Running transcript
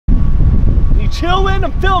chillin',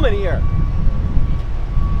 I'm filming here.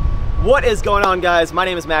 What is going on, guys? My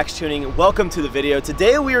name is Max Tuning. Welcome to the video.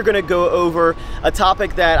 Today we are gonna go over a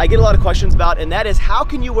topic that I get a lot of questions about, and that is how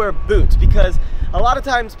can you wear boots? Because a lot of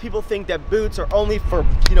times people think that boots are only for,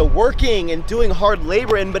 working and doing hard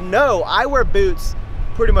labor, but no, I wear boots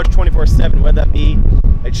pretty much 24/7, whether that be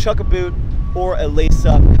a chukka boot or a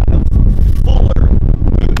lace-up kind of fuller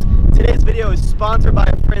boot. Today's video is sponsored by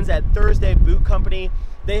our friends at Thursday Boot Company.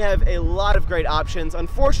 They have a lot of great options.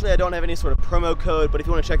 Unfortunately, I don't have any sort of promo code, but if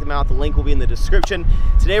you want to check them out, the link will be in the description.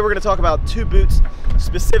 Today, we're going to talk about two boots.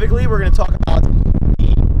 Specifically, we're going to talk about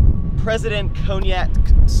the President Cognac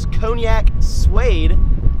Suede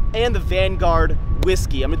and the Vanguard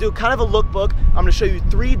Whiskey. I'm going to do kind of a lookbook. I'm going to show you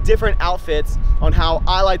 3 different outfits on how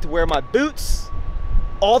I like to wear my boots.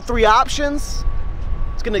 All 3 options.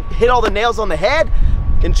 It's going to hit all the nails on the head.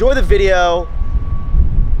 Enjoy the video.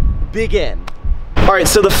 Begin. All right,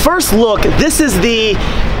 so the first look, this is the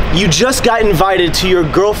you just got invited to your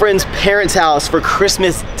girlfriend's parents' house for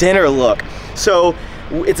Christmas dinner look. So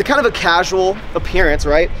it's a kind of a casual appearance,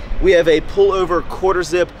 right? We have a pullover quarter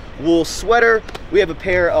zip wool sweater, we have a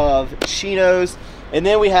pair of chinos, and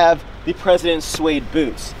then we have the President Suede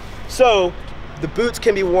boots. So the boots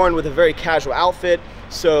can be worn with a very casual outfit,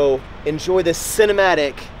 so enjoy this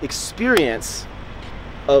cinematic experience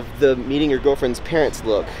of the meeting your girlfriend's parents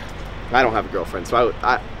look. I don't have a girlfriend, so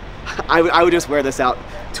I would just wear this out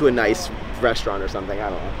to a nice restaurant or something. I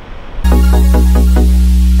don't know.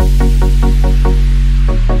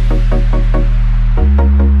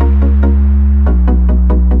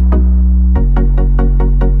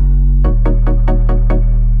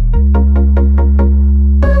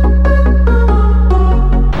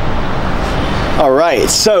 Alright,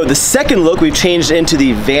 so the second look, we've changed into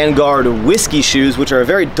the Vanguard Whiskey shoes, which are a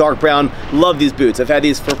very dark brown. Love these boots. I've had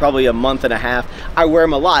these for probably a month and a half. I wear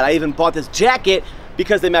them a lot. I even bought this jacket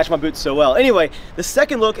because they match my boots so well. Anyway, the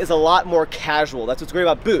second look is a lot more casual. That's what's great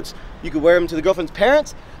about boots. You could wear them to the girlfriend's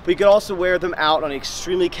parents, but you could also wear them out on an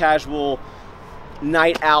extremely casual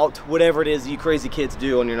night out, whatever it is you crazy kids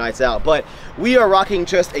do on your nights out. But we are rocking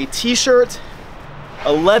just a t-shirt,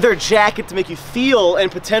 a leather jacket to make you feel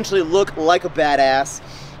and potentially look like a badass.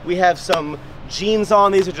 We have some jeans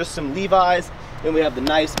on. These are just some Levi's. And we have the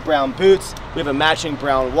nice brown boots. We have a matching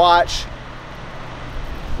brown watch.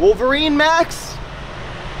 Wolverine, Max?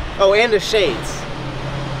 Oh, and the shades.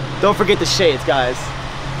 Don't forget the shades, guys.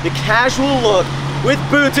 The casual look with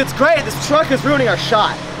boots. It's great. This truck is ruining our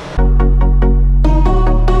shot.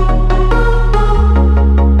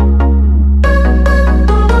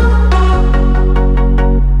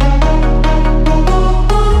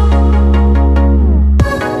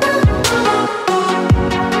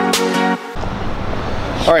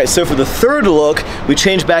 All right, so for the third look, we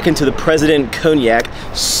changed back into the President Cognac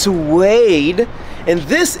Suede, and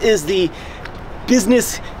this is the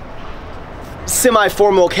business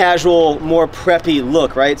semi-formal, casual, more preppy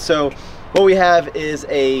look, right? So what we have is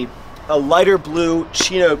a lighter blue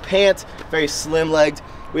chino pant, very slim-legged.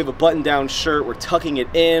 We have a button-down shirt. We're tucking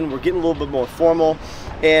it in. We're getting a little bit more formal.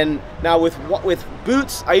 And now with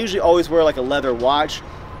boots, I usually always wear like a leather watch.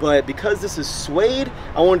 But because this is suede,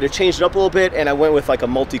 I wanted to change it up a little bit, and I went with like a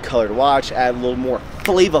multicolored watch, add a little more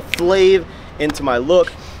Flavor Flav into my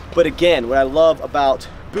look. But again, what I love about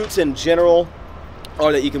boots in general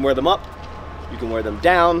are that you can wear them up, you can wear them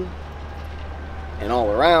down, and all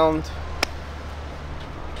around.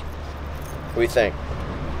 What do you think?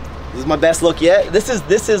 This is my best look yet. This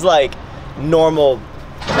is like normal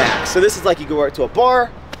Max. So this is like you could wear it to a bar,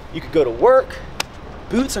 you could go to work.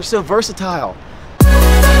 Boots are so versatile.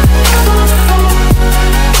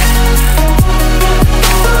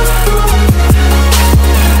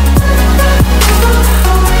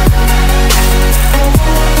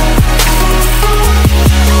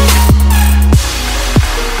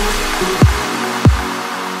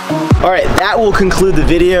 All right, that will conclude the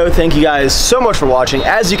video. Thank you guys so much for watching.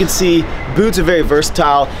 As you can see, boots are very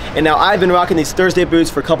versatile, and now I've been rocking these Thursday boots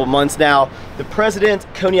for a couple months now. The President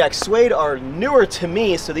Cognac Suede are newer to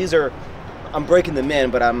me, so these are, I'm breaking them in,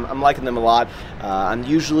 but I'm liking them a lot. I'm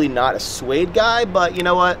usually not a suede guy, but you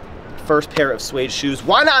know what? First pair of suede shoes.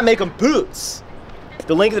 Why not make them boots?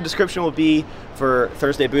 The link in the description will be for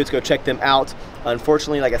Thursday boots. Go check them out.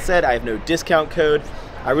 Unfortunately, like I said, I have no discount code.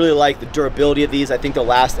 I really like the durability of these. I think they'll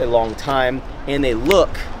last a long time, and they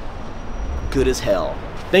look good as hell.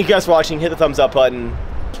 Thank you guys for watching. Hit the thumbs up button.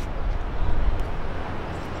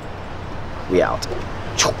 We out.